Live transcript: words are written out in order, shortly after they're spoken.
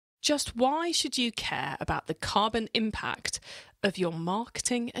Just why should you care about the carbon impact of your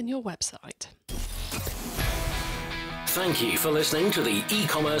marketing and your website? Thank you for listening to the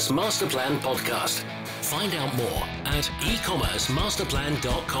E-commerce Master Plan podcast. Find out more at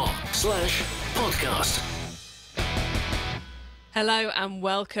ecommercemasterplan.com/podcast. Hello and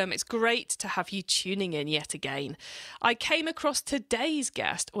welcome. It's great to have you tuning in yet again. I came across today's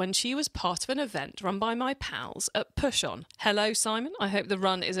guest when she was part of an event run by my pals at Push On. Hello, Simon. I hope the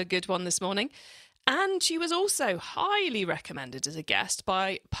run is a good one this morning. And she was also highly recommended as a guest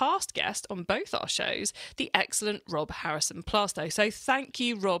by past guest on both our shows, the excellent Rob Harrison-Plastow. So thank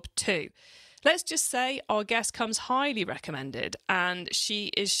you, Rob, too. Let's just say our guest comes highly recommended, and she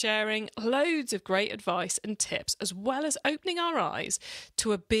is sharing loads of great advice and tips, as well as opening our eyes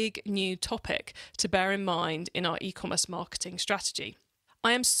to a big new topic to bear in mind in our e-commerce marketing strategy.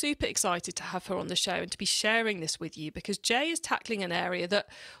 I am super excited to have her on the show and to be sharing this with you because Jaye is tackling an area that,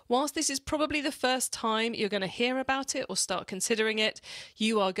 whilst this is probably the first time you're going to hear about it or start considering it,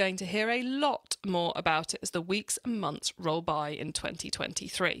 you are going to hear a lot more about it as the weeks and months roll by in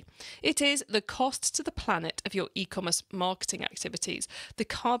 2023. It is the cost to the planet of your e-commerce marketing activities, the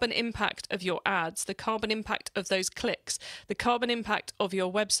carbon impact of your ads, the carbon impact of those clicks, the carbon impact of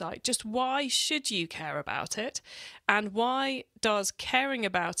your website. Just why should you care about it? And why does caring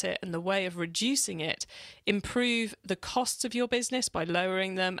about it and the way of reducing it improve the costs of your business by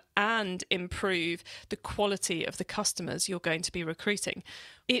lowering them and improve the quality of the customers you're going to be recruiting?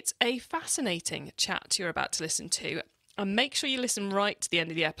 It's a fascinating chat you're about to listen to. And make sure you listen right to the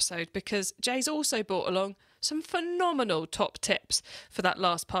end of the episode because Jaye's also brought along some phenomenal top tips for that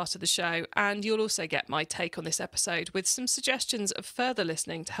last part of the show, and you'll also get my take on this episode with some suggestions of further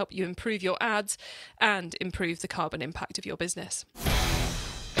listening to help you improve your ads and improve the carbon impact of your business.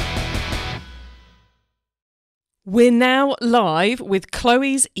 We're now live with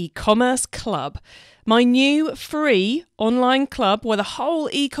Chloe's e-commerce club, my new free online club where the whole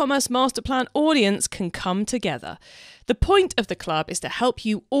e-commerce master plan audience can come together. The point of the club is to help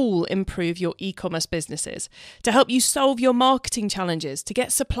you all improve your e-commerce businesses, to help you solve your marketing challenges, to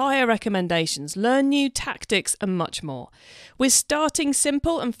get supplier recommendations, learn new tactics, and much more. We're starting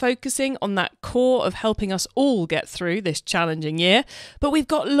simple and focusing on that core of helping us all get through this challenging year, but we've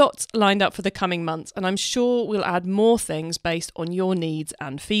got lots lined up for the coming months, and I'm sure we'll add more things based on your needs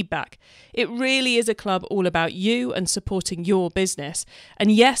and feedback. It really is a club all about you and supporting your business.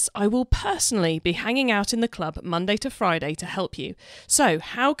 And yes, I will personally be hanging out in the club Monday to Friday to help you. So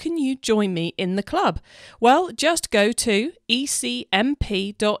how can you join me in the club? Well, just go to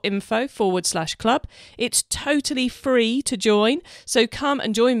ecmp.info/club. It's totally free to join. So come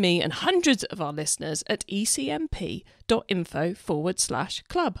and join me and hundreds of our listeners at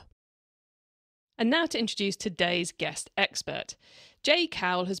ecmp.info/club. And now to introduce today's guest expert. Jaye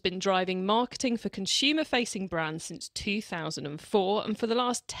Cowle has been driving marketing for consumer-facing brands since 2004 and for the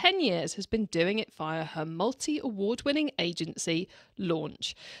last 10 years has been doing it via her multi-award-winning agency,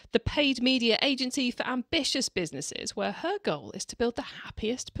 Launch, the paid media agency for ambitious businesses where her goal is to build the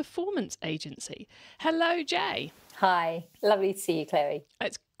happiest performance agency. Hello, Jaye. Hi, lovely to see you, Chloe.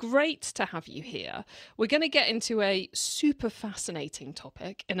 It's great to have you here. We're going to get into a super fascinating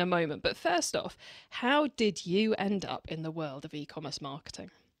topic in a moment. But first off, how did you end up in the world of e-commerce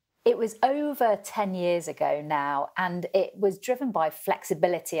marketing? It was over 10 years ago now, and it was driven by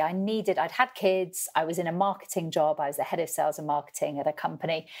flexibility. I'd had kids, I was in a marketing job, I was the head of sales and marketing at a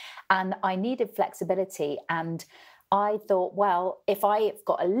company, and I needed flexibility. And I thought, well, if I've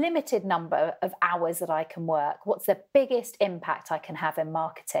got a limited number of hours that I can work, what's the biggest impact I can have in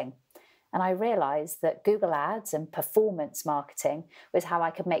marketing? And I realized that Google Ads and performance marketing was how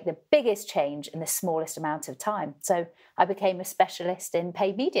I could make the biggest change in the smallest amount of time. So I became a specialist in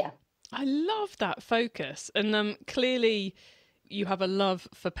paid media. I love that focus. And clearly you have a love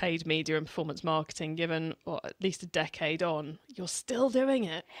for paid media and performance marketing, given at least a decade on, you're still doing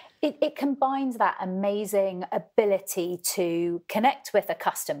it. It combines that amazing ability to connect with a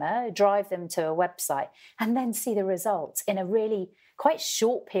customer, drive them to a website, and then see the results in a really quite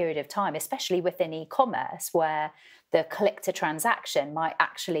short period of time, especially within e-commerce, where the click to transaction might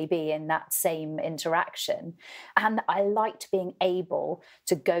actually be in that same interaction. And I liked being able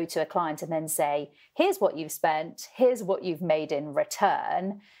to go to a client and then say, here's what you've spent, here's what you've made in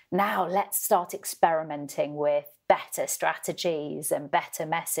return. Now let's start experimenting with better strategies and better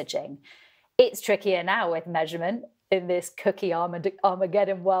messaging. It's trickier now with measurement in this cookie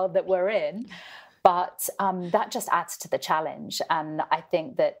Armageddon world that we're in. But that just adds to the challenge. And I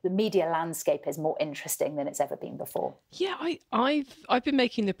think that the media landscape is more interesting than it's ever been before. Yeah, I've been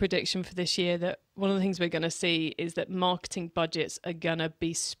making the prediction for this year that one of the things we're going to see is that marketing budgets are going to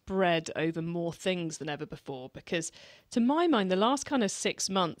be spread over more things than ever before. Because to my mind, the last kind of 6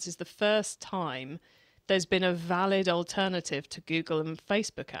 months is the first time there's been a valid alternative to Google and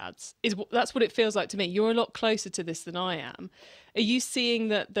Facebook ads. That's what it feels like to me. You're a lot closer to this than I am. Are you seeing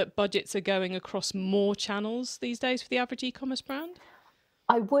that budgets are going across more channels these days for the average e-commerce brand?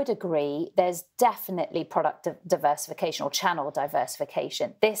 I would agree. There's definitely product diversification or channel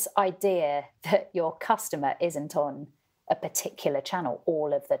diversification. This idea that your customer isn't on a particular channel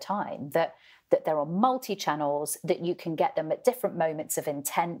all of the time, that there are multi-channels, that you can get them at different moments of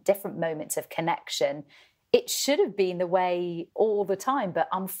intent, different moments of connection. It should have been the way all the time, but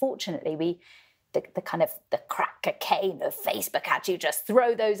unfortunately, the crack cocaine of Facebook ads, you just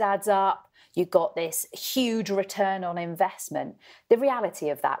throw those ads up, you got this huge return on investment. The reality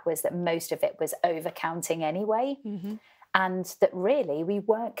of that was that most of it was overcounting anyway. Mm-hmm. And that really we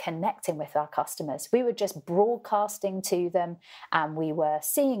weren't connecting with our customers. We were just broadcasting to them and we were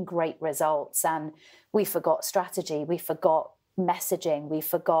seeing great results, and we forgot strategy, we forgot messaging, we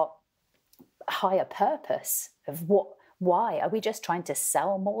forgot higher purpose of why. Are we just trying to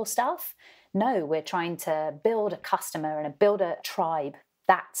sell more stuff? No, we're trying to build a customer and build a tribe.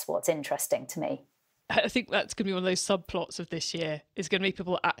 That's what's interesting to me. I think that's going to be one of those subplots of this year, is going to be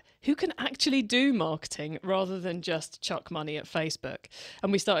people who can actually do marketing rather than just chuck money at Facebook.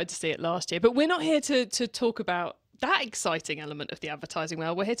 And we started to see it last year. But we're not here to talk about that exciting element of the advertising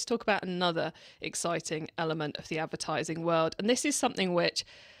world. We're here to talk about another exciting element of the advertising world. And this is something which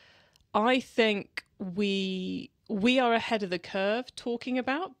I think we are ahead of the curve talking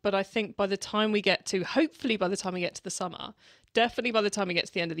about. But I think hopefully by the time we get to the summer, definitely by the time we get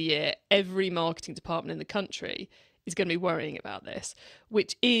to the end of the year, every marketing department in the country is going to be worrying about this,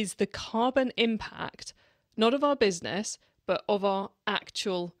 which is the carbon impact, not of our business, but of our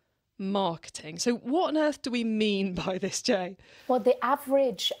actual marketing. So what on earth do we mean by this, Jaye? Well, the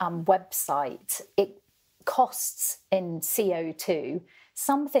average website, it costs in CO2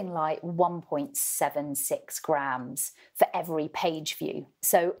 something like 1.76 grams for every page view.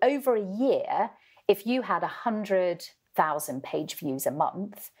 So over a year, if you had 100,000 page views a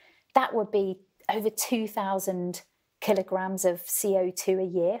month, that would be over 2,000 kilograms of CO2 a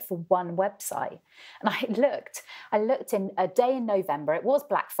year for one website. And I looked in a day in November. It was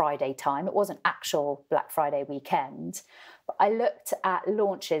Black Friday time. It wasn't actual Black Friday weekend. But I looked at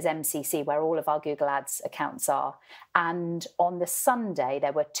Launches MCC, where all of our Google Ads accounts are. And on the Sunday,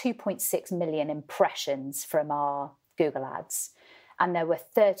 there were 2.6 million impressions from our Google Ads. And there were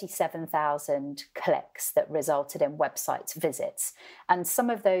 37,000 clicks that resulted in website visits. And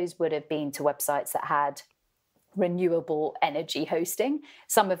some of those would have been to websites that had renewable energy hosting.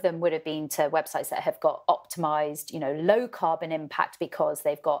 Some of them would have been to websites that have got optimized, low carbon impact because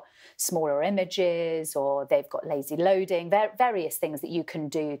they've got smaller images or they've got lazy loading, various things that you can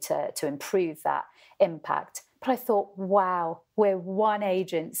do to improve that impact. But I thought, wow, we're one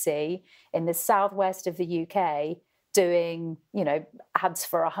agency in the southwest of the UK doing, ads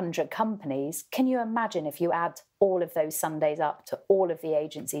for 100 companies. Can you imagine if you add all of those Sundays up to all of the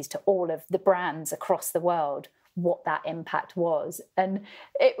agencies, to all of the brands across the world, what that impact was? And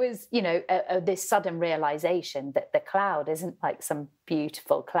it was, this sudden realization that the cloud isn't like some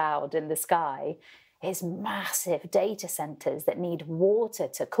beautiful cloud in the sky. It's massive data centers that need water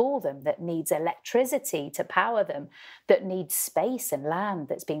to cool them, that needs electricity to power them, that need space and land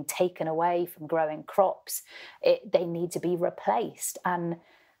that's being taken away from growing crops. They need to be replaced. And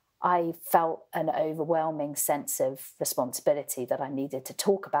I felt an overwhelming sense of responsibility that I needed to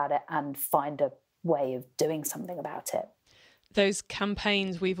talk about it and find a way of doing something about it. Those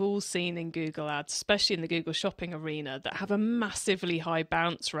campaigns we've all seen in Google Ads, especially in the Google Shopping arena, that have a massively high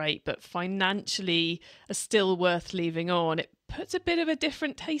bounce rate, but financially are still worth leaving on. It puts a bit of a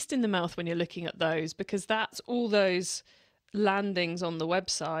different taste in the mouth when you're looking at those, because that's all those landings on the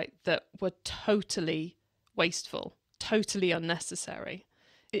website that were totally wasteful, totally unnecessary.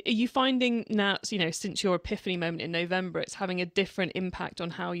 Are you finding now, since your epiphany moment in November, it's having a different impact on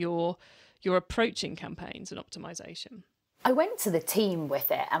how you're approaching campaigns and optimization? I went to the team with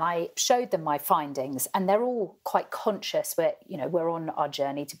it and I showed them my findings, and they're all quite conscious. We're on our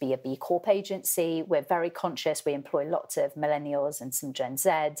journey to be a B Corp agency. We're very conscious. We employ lots of millennials and some Gen Z.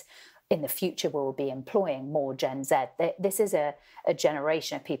 In the future, we'll be employing more Gen Z. This is a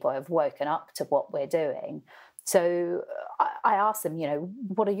generation of people who have woken up to what we're doing. So I asked them,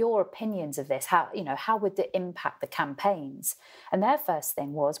 what are your opinions of this? How would it impact the campaigns? And their first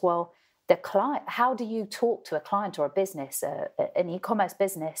thing was, well, the client, how do you talk to a client or a business, an e-commerce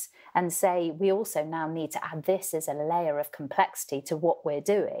business, and say, we also now need to add this as a layer of complexity to what we're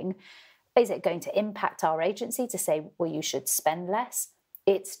doing? Is it going to impact our agency to say, well, you should spend less?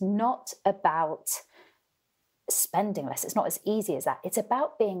 It's not about spending less. It's not as easy as that. It's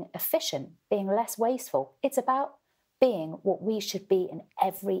about being efficient, being less wasteful. It's about being what we should be in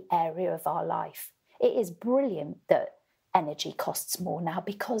every area of our life. It is brilliant that energy costs more now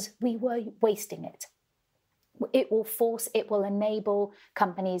because we were wasting it. It will enable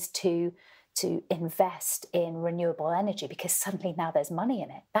companies to invest in renewable energy because suddenly now there's money in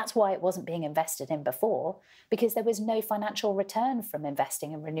it. That's why it wasn't being invested in before, because there was no financial return from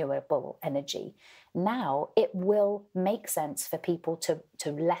investing in renewable energy. Now it will make sense for people to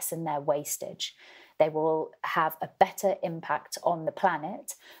lessen their wastage. They will have a better impact on the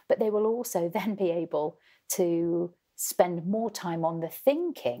planet, but they will also then be able to spend more time on the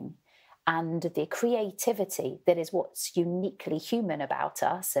thinking and the creativity that is what's uniquely human about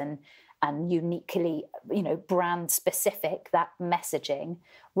us and uniquely, brand specific, that messaging,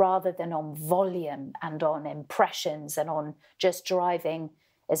 rather than on volume and on impressions and on just driving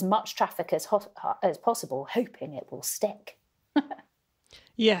as much traffic as possible, hoping it will stick.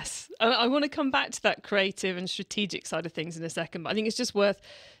 Yes, I want to come back to that creative and strategic side of things in a second, but I think it's just worth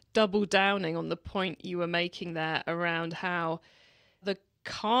double downing on the point you were making there around how the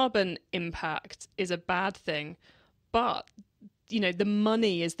carbon impact is a bad thing, but the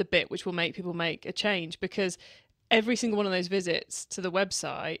money is the bit which will make people make a change, because every single one of those visits to the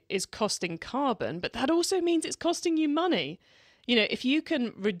website is costing carbon, but that also means it's costing you money. If you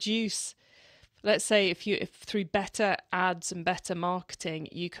can reduce, let's say if through better ads and better marketing,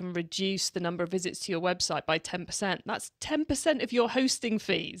 you can reduce the number of visits to your website by 10%, that's 10% of your hosting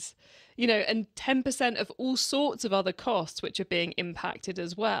fees, and 10% of all sorts of other costs which are being impacted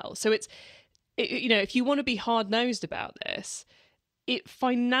as well. So if you want to be hard-nosed about this, it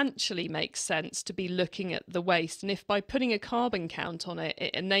financially makes sense to be looking at the waste. And if by putting a carbon count on it,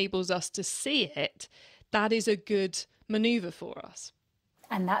 it enables us to see it, that is a good manoeuvre for us.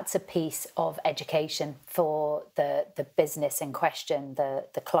 And that's a piece of education for the business in question,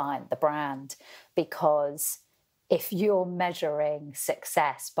 the client, the brand, because if you're measuring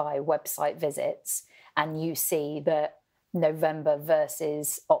success by website visits and you see that November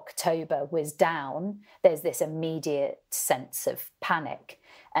versus October was down, there's this immediate sense of panic.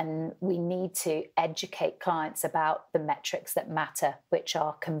 And we need to educate clients about the metrics that matter, which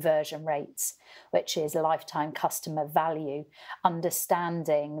are conversion rates, which is lifetime customer value,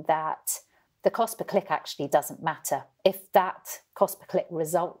 understanding that the cost per click actually doesn't matter. If that cost per click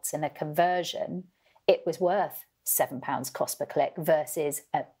results in a conversion, it was worth £7 cost per click versus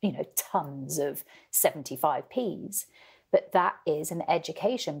tons of 75p's. But that is an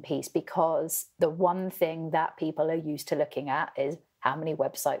education piece, because the one thing that people are used to looking at is how many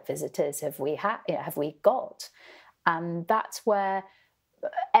website visitors have we got? And that's where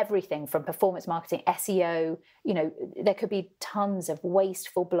everything from performance marketing, SEO, there could be tons of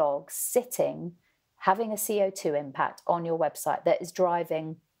wasteful blogs sitting, having a CO2 impact on your website that is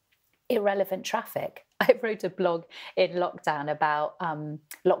driving irrelevant traffic. I wrote a blog in lockdown about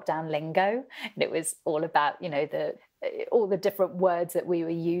lockdown lingo, and it was all about, all the different words that we were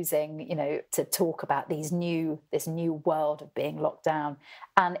using, to talk about this new world of being locked down.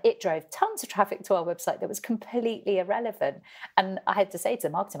 And it drove tons of traffic to our website that was completely irrelevant. And I had to say to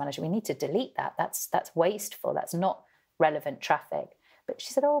the marketing manager, we need to delete that. That's wasteful. That's not relevant traffic. But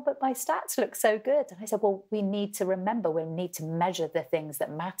she said, oh, but my stats look so good. And I said, well, we need to remember, we need to measure the things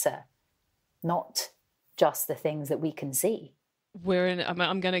that matter, not just the things that we can see.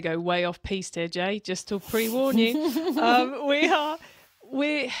 I'm going to go way off piste here, Jay, just to pre-warn you. I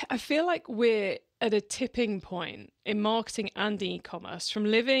feel like we're at a tipping point in marketing and e-commerce from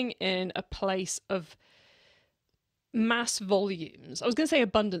living in a place of mass volumes. I was going to say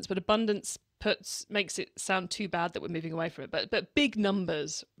abundance, but abundance makes it sound too bad that we're moving away from it. But big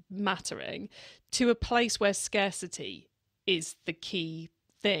numbers mattering, to a place where scarcity is the key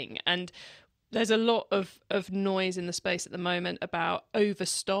thing. And there's a lot of noise in the space at the moment about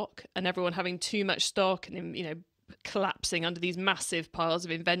overstock and everyone having too much stock and, collapsing under these massive piles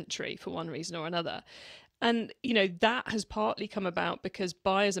of inventory for one reason or another. And, that has partly come about because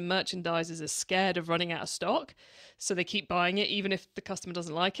buyers and merchandisers are scared of running out of stock. So they keep buying it, even if the customer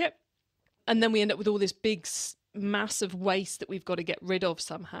doesn't like it. And then we end up with all this big, massive waste that we've got to get rid of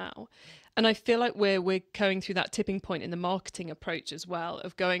somehow. And I feel like we're going through that tipping point in the marketing approach as well,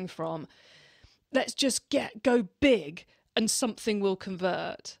 of going from, let's just go big and something will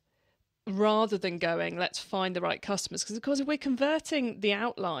convert, rather than going, let's find the right customers. Because, of course, if we're converting the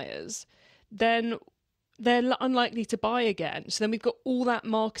outliers, then they're unlikely to buy again. So then we've got all that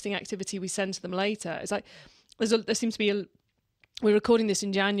marketing activity we send to them later. It's like there seems to be we're recording this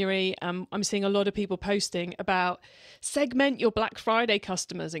in January. I'm seeing a lot of people posting about segment your Black Friday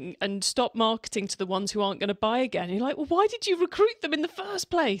customers and stop marketing to the ones who aren't going to buy again. And you're like, well, why did you recruit them in the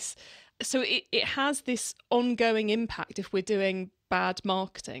first place? So it has this ongoing impact if we're doing bad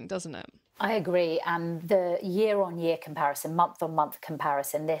marketing, doesn't it? I agree. And the year-on-year comparison, month-on-month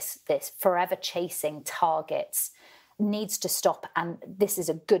comparison, this forever chasing targets needs to stop. And this is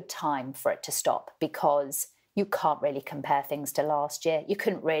a good time for it to stop, because you can't really compare things to last year. You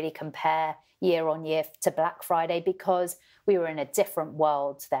couldn't really compare year on year to Black Friday because we were in a different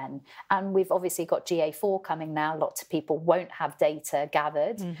world then. And we've obviously got GA4 coming now. Lots of people won't have data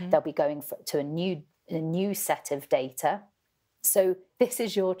gathered. Mm-hmm. They'll be going to a new set of data. So this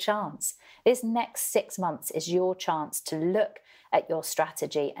is your chance. This next 6 months is your chance to look at your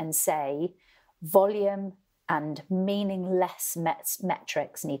strategy and say, volume and meaningless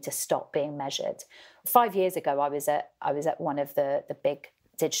metrics need to stop being measured. 5 years ago, I was at one of the big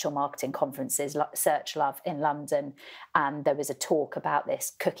digital marketing conferences, Search Love in London, and there was a talk about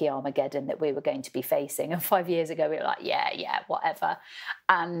this cookie Armageddon that we were going to be facing. And 5 years ago, we were like, yeah, whatever.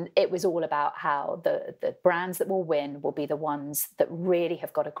 And it was all about how the brands that will win will be the ones that really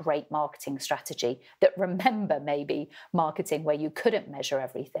have got a great marketing strategy, that remember maybe marketing where you couldn't measure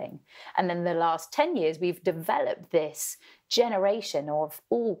everything. And then the last 10 years, we've developed this generation of,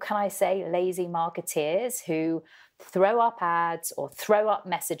 can I say, lazy marketeers who throw up ads or throw up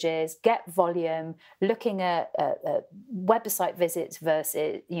messages, get volume, looking at website visits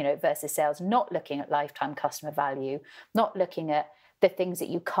versus sales, not looking at lifetime customer value, not looking at the things that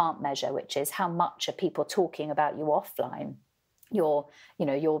you can't measure, which is how much are people talking about you offline, your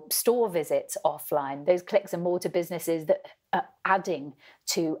store visits offline, those clicks and mortar businesses that are adding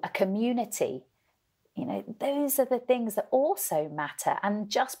to a community. Those are the things that also matter. And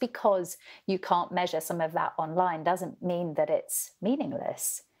just because you can't measure some of that online doesn't mean that it's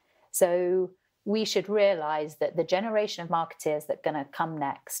meaningless. So we should realize that the generation of marketers that are going to come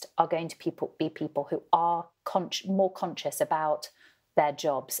next are going to be people who are more conscious about their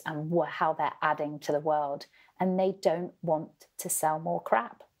jobs and how they're adding to the world. And they don't want to sell more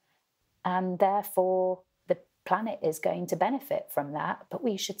crap. And therefore, the planet is going to benefit from that. But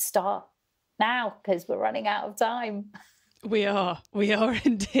we should start now, because we're running out of time. We are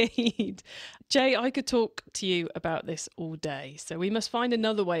indeed. Jaye, I could talk to you about this all day, so we must find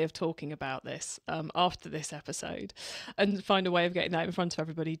another way of talking about this after this episode, and find a way of getting that in front of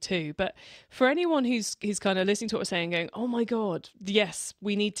everybody too. But for anyone who's kind of listening to what we're saying, going, oh my God, yes,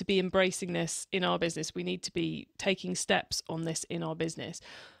 we need to be embracing this in our business. We need to be taking steps on this in our business.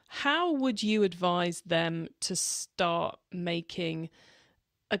 How would you advise them to start making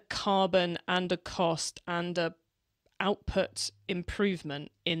a carbon and a cost and a output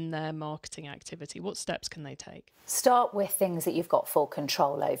improvement in their marketing activity? What steps can they take? Start with things that you've got full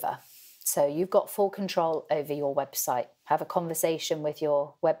control over. So you've got full control over your website. Have a conversation with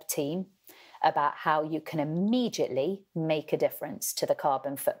your web team about how you can immediately make a difference to the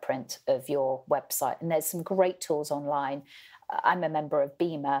carbon footprint of your website. And there's some great tools online. I'm a member of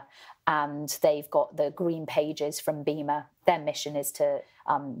Beamer, and they've got the green pages from Beamer. Their mission is to,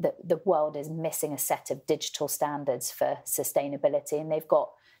 the world is missing a set of digital standards for sustainability, and they've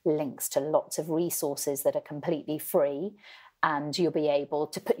got links to lots of resources that are completely free, and you'll be able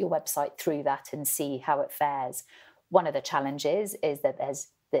to put your website through that and see how it fares. One of the challenges is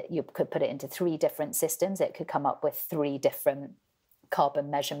that you could put it into 3 different systems. It could come up with 3 different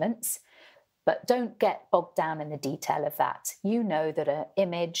carbon measurements. But don't get bogged down in the detail of that. You know that an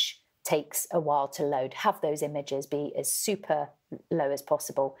image takes a while to load. Have those images be as super low as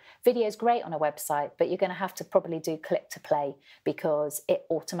possible. Video is great on a website, but you're going to have to probably do click to play, because it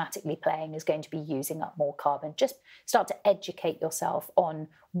automatically playing is going to be using up more carbon. Just start to educate yourself on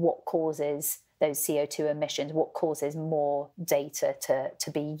what causes those CO2 emissions, what causes more data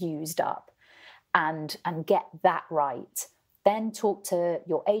to be used up, and get that right. Then talk to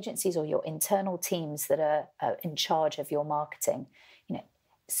your agencies or your internal teams that are in charge of your marketing.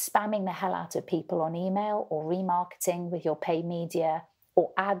 Spamming the hell out of people on email, or remarketing with your paid media,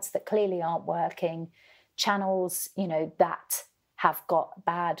 or ads that clearly aren't working, channels, that have got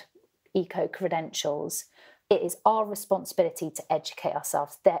bad eco credentials. It is our responsibility to educate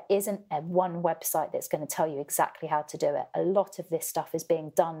ourselves. There isn't one website that's going to tell you exactly how to do it. A lot of this stuff is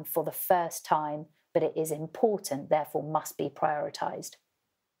being done for the first time, but it is important, therefore must be prioritised.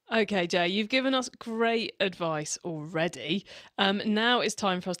 Okay, Jay, you've given us great advice already. Now it's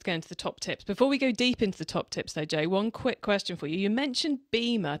time for us to go into the top tips. Before we go deep into the top tips, though, Jay, one quick question for you. You mentioned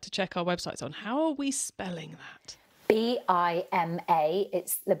Beamer to check our websites on. How are we spelling that? BIMA.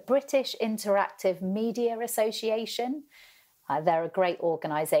 It's the British Interactive Media Association. They're a great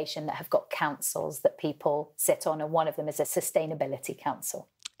organisation that have got councils that people sit on, and one of them is a sustainability council.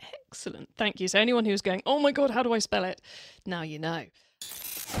 Excellent. Thank you. So anyone who's going, oh my God, how do I spell it? Now you know.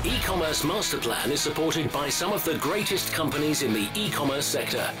 E-commerce Master Plan is supported by some of the greatest companies in the e-commerce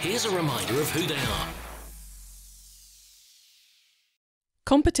sector. Here's a reminder of who they are.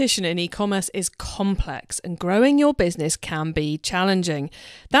 Competition in e-commerce is complex and growing your business can be challenging.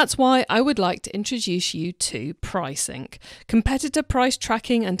 That's why I would like to introduce you to PriceInc, competitor price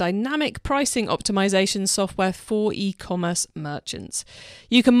tracking and dynamic pricing optimization software for e-commerce merchants.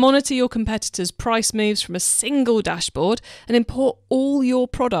 You can monitor your competitors' price moves from a single dashboard and import all your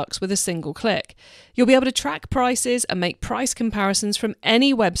products with a single click. You'll be able to track prices and make price comparisons from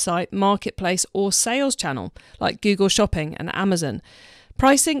any website, marketplace or sales channel like Google Shopping and Amazon.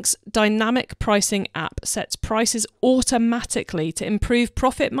 PriceInc's dynamic pricing app sets prices automatically to improve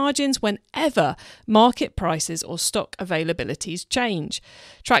profit margins whenever market prices or stock availabilities change.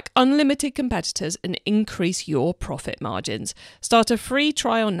 Track unlimited competitors and increase your profit margins. Start a free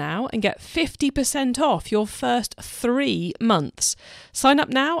trial now and get 50% off your first 3 months. Sign up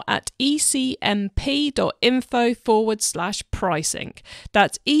now at ecmp.info/PriceInc.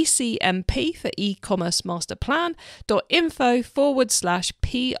 That's ecmp for e-commerce master plan.info/PRISYNC.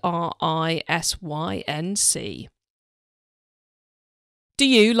 Do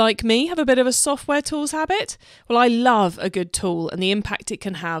you, like me, have a bit of a software tools habit? Well, I love a good tool and the impact it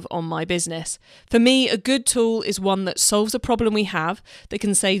can have on my business. For me, a good tool is one that solves a problem we have, that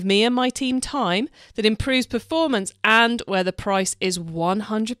can save me and my team time, that improves performance, and where the price is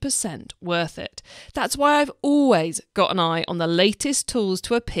 100% worth it. That's why I've always got an eye on the latest tools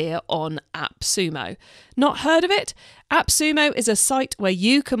to appear on AppSumo. Not heard of it? AppSumo is a site where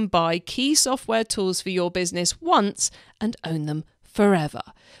you can buy key software tools for your business once and own them forever.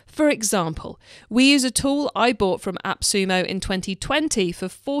 For example, we use a tool I bought from AppSumo in 2020 for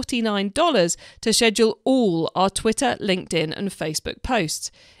 $49 to schedule all our Twitter, LinkedIn and Facebook posts.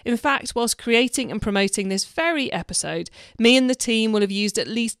 In fact, whilst creating and promoting this very episode, me and the team will have used at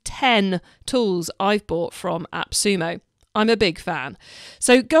least 10 tools I've bought from AppSumo. I'm a big fan.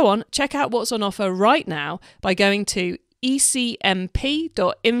 So go on, check out what's on offer right now by going to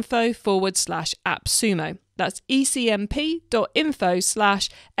ecmp.info/AppSumo. That's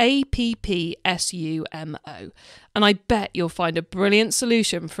ecmp.info/AppSumo. And I bet you'll find a brilliant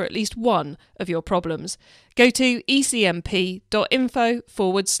solution for at least one of your problems. Go to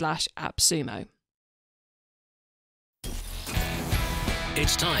ecmp.info/AppSumo.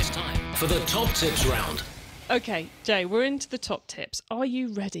 It's time for the top tips round. Okay, Jay, we're into the top tips. Are you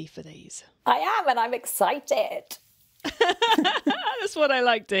ready for these? I am, and I'm excited. That's what I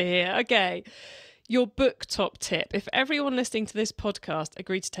like to hear. Okay. Your book top tip. If everyone listening to this podcast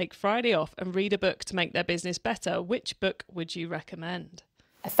agreed to take Friday off and read a book to make their business better, which book would you recommend?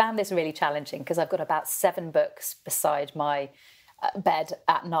 I found this really challenging because I've got about 7 books beside my bed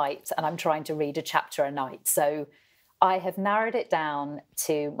at night, and I'm trying to read a chapter a night. So I have narrowed it down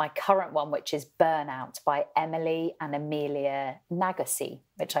to my current one, which is Burnout by Emily and Amelia Nagosi,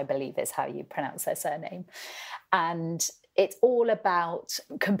 which I believe is how you pronounce their surname. And it's all about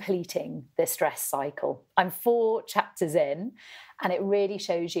completing the stress cycle. I'm 4 chapters in, and it really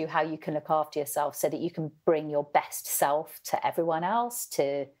shows you how you can look after yourself so that you can bring your best self to everyone else,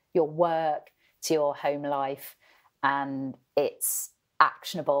 to your work, to your home life. And it's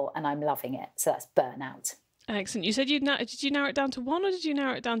actionable, and I'm loving it. So that's Burnout. Excellent. You said did you narrow it down to 1 or did you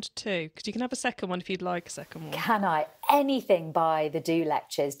narrow it down to 2? Because you can have a second one if you'd like a second one. Can I? Anything by the Do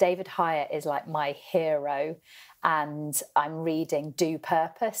Lectures. David Hyatt is like my hero. And I'm reading Do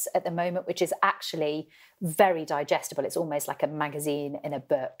Purpose at the moment, which is actually very digestible. It's almost like a magazine in a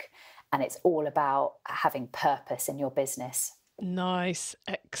book. And it's all about having purpose in your business. Nice.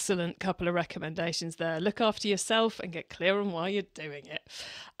 Excellent couple of recommendations there. Look after yourself and get clear on why you're doing it.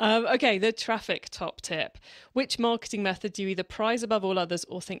 Okay, the traffic top tip. Which marketing method do you either prize above all others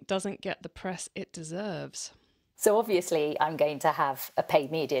or think doesn't get the press it deserves? So obviously I'm going to have a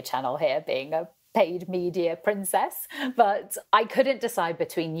paid media channel here, being a paid media princess, but I couldn't decide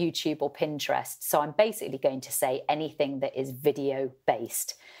between YouTube or Pinterest. So I'm basically going to say anything that is video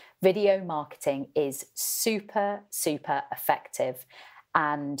based. Video marketing is super, super effective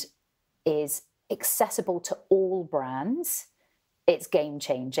and is accessible to all brands. It's game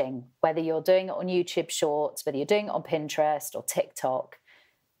changing. Whether you're doing it on YouTube Shorts, whether you're doing it on Pinterest or TikTok,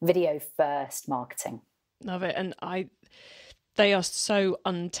 video first marketing. Love it. And they are so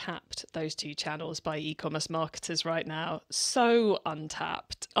untapped, those two channels, by e-commerce marketers right now. So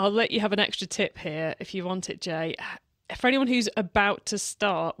untapped. I'll let you have an extra tip here if you want it, Jaye. For anyone who's about to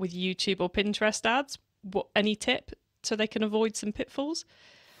start with YouTube or Pinterest ads, any tip so they can avoid some pitfalls?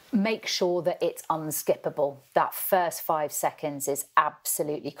 Make sure that it's unskippable. That first 5 seconds is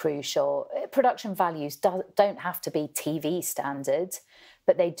absolutely crucial. Production values don't have to be TV standard,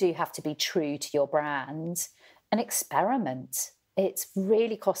 but they do have to be true to your brand. An experiment. It's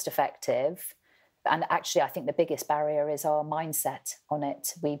really cost effective. And actually, I think the biggest barrier is our mindset on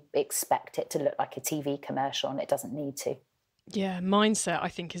it. We expect it to look like a TV commercial and it doesn't need to. Yeah, mindset, I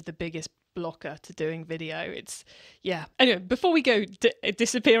think, is the biggest blocker to doing video. Anyway, before we go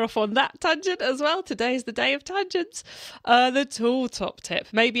disappear off on that tangent as well, today is the day of tangents. The tool top tip,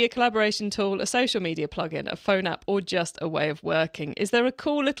 maybe a collaboration tool, a social media plugin, a phone app, or just a way of working. Is there a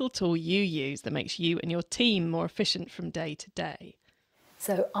cool little tool you use that makes you and your team more efficient from day to day?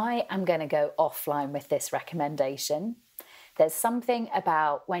 So I am going to go offline with this recommendation. There's something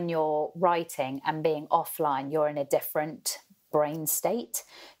about when you're writing and being offline, you're in a different brain state.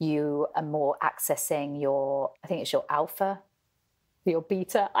 You are more accessing I think it's your alpha, your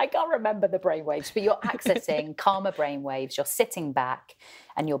beta. I can't remember the brainwaves, but you're accessing calmer brainwaves. You're sitting back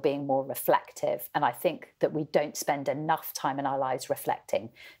and you're being more reflective. And I think that we don't spend enough time in our lives reflecting.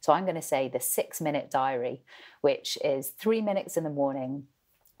 So I'm going to say the 6-minute diary, which is 3 minutes in the morning,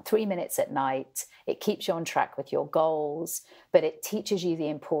 3 minutes at night. It keeps you on track with your goals, but it teaches you the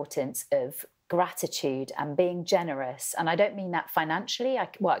importance of gratitude and being generous. And I don't mean that financially.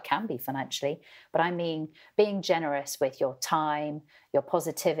 It can be financially, but I mean being generous with your time, your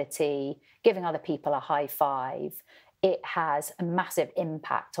positivity, giving other people a high five. It has a massive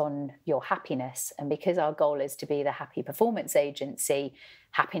impact on your happiness. And because our goal is to be the happy performance agency,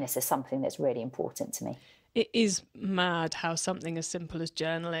 happiness is something that's really important to me. It is mad how something as simple as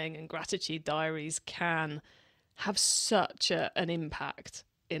journaling and gratitude diaries can have such an impact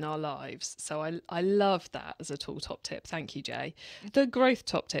in our lives. So I love that as a tool top tip. Thank you, Jaye. The growth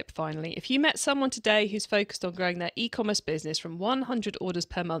top tip, finally. If you met someone today who's focused on growing their e-commerce business from 100 orders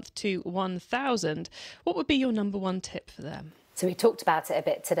per month to 1,000, what would be your number one tip for them? So we talked about it a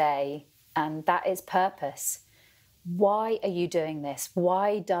bit today, and that is purpose. Why are you doing this?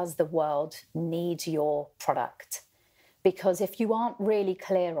 Why does the world need your product? Because if you aren't really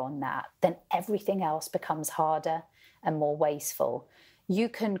clear on that, then everything else becomes harder and more wasteful. You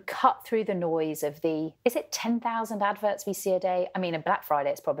can cut through the noise of is it 10,000 adverts we see a day? I mean, on Black Friday,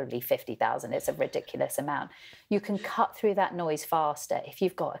 it's probably 50,000. It's a ridiculous amount. You can cut through that noise faster if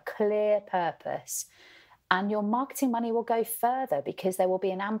you've got a clear purpose, and your marketing money will go further because there will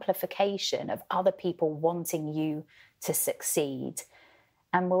be an amplification of other people wanting you to succeed,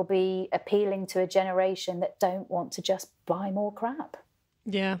 and will be appealing to a generation that don't want to just buy more crap.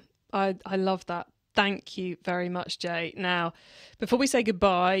 Yeah, I love that. Thank you very much, Jaye. Now, before we say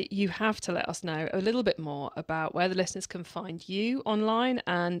goodbye, you have to let us know a little bit more about where the listeners can find you online,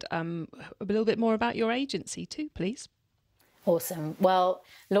 and a little bit more about your agency too, please. Awesome. Well,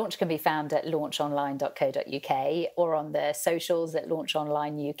 Launch can be found at launchonline.co.uk or on the socials at Launch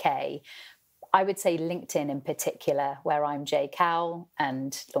Online UK. I would say LinkedIn in particular, where I'm Jaye Cowle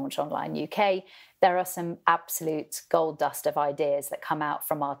and Launch Online UK. There are some absolute gold dust of ideas that come out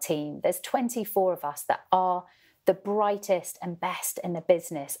from our team. There's 24 of us that are the brightest and best in the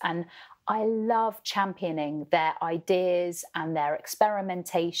business. And I love championing their ideas and their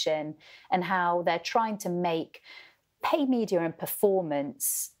experimentation and how they're trying to make paid media and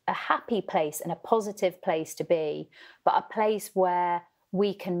performance a happy place and a positive place to be, but a place where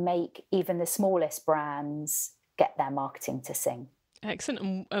we can make even the smallest brands get their marketing to sing.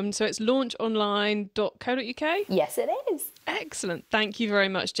 Excellent. So it's launchonline.co.uk? Yes, it is. Excellent. Thank you very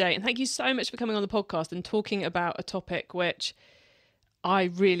much, Jaye. And thank you so much for coming on the podcast and talking about a topic which I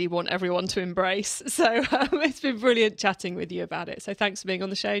really want everyone to embrace. So it's been brilliant chatting with you about it. So thanks for being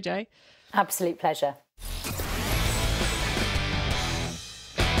on the show, Jaye. Absolute pleasure.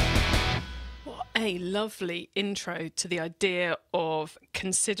 What a lovely intro to the idea of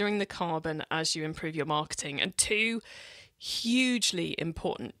considering the carbon as you improve your marketing, and two hugely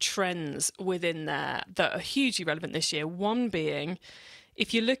important trends within there that are hugely relevant this year. One being,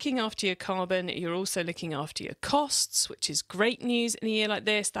 if you're looking after your carbon, you're also looking after your costs, which is great news in a year like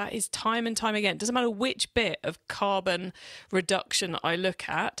this. That is time and time again. It doesn't matter which bit of carbon reduction I look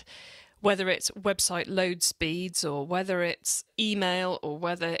at, whether it's website load speeds or whether it's email or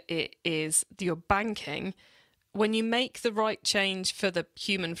whether it is your banking, when you make the right change for the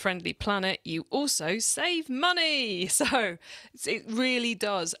human-friendly planet, you also save money. So it really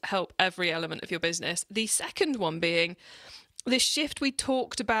does help every element of your business. The second one being this shift we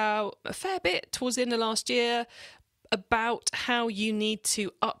talked about a fair bit towards the end of last year, about how you need to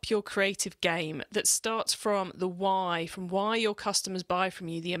up your creative game, that starts from the why, from why your customers buy from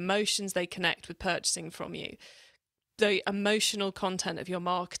you, the emotions they connect with purchasing from you, the emotional content of your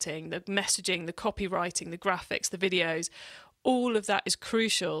marketing, the messaging, the copywriting, the graphics, the videos. All of that is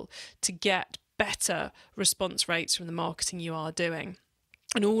crucial to get better response rates from the marketing you are doing.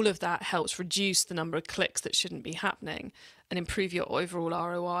 And all of that helps reduce the number of clicks that shouldn't be happening and improve your overall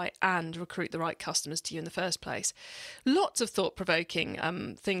ROI and recruit the right customers to you in the first place. Lots of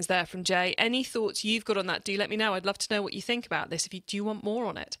thought-provoking things there from Jay. Any thoughts you've got on that, do let me know. I'd love to know what you think about this. Do you want more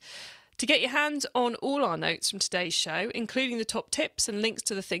on it? To get your hands on all our notes from today's show, including the top tips and links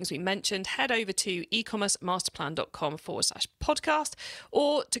to the things we mentioned, head over to ecommercemasterplan.com/podcast,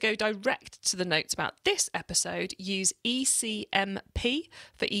 or to go direct to the notes about this episode, use ECMP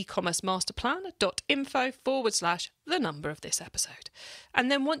for ecommercemasterplan.info/the number of this episode.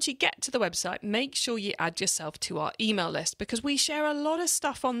 And then once you get to the website, make sure you add yourself to our email list, because we share a lot of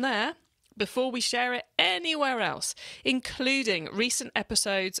stuff on there before we share it anywhere else, including recent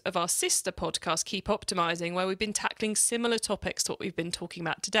episodes of our sister podcast, Keep Optimizing, where we've been tackling similar topics to what we've been talking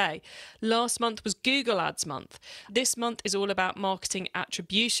about today. Last month was Google Ads month. This month is all about marketing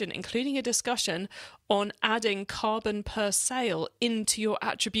attribution, including a discussion on adding carbon per sale into your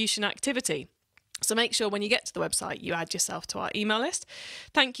attribution activity. So make sure when you get to the website, you add yourself to our email list.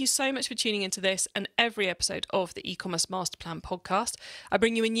 Thank you so much for tuning into this and every episode of the E-commerce Master Plan podcast. I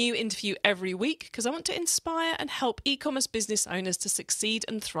bring you a new interview every week because I want to inspire and help e-commerce business owners to succeed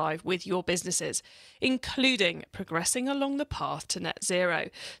and thrive with your businesses, including progressing along the path to net zero.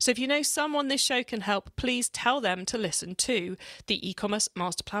 So if you know someone this show can help, please tell them to listen to the E-commerce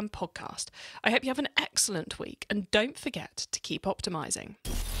Master Plan podcast. I hope you have an excellent week, and don't forget to keep optimizing.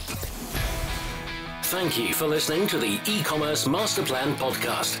 Thank you for listening to the E-commerce Master Plan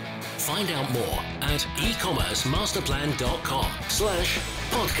podcast. Find out more at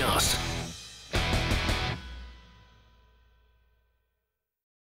ecommercemasterplan.com/podcast.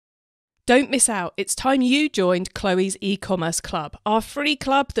 Don't miss out. It's time you joined Chloe's e-commerce club, our free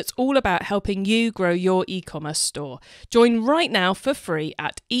club that's all about helping you grow your e-commerce store. Join right now for free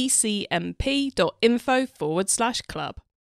at ecmp.info/club.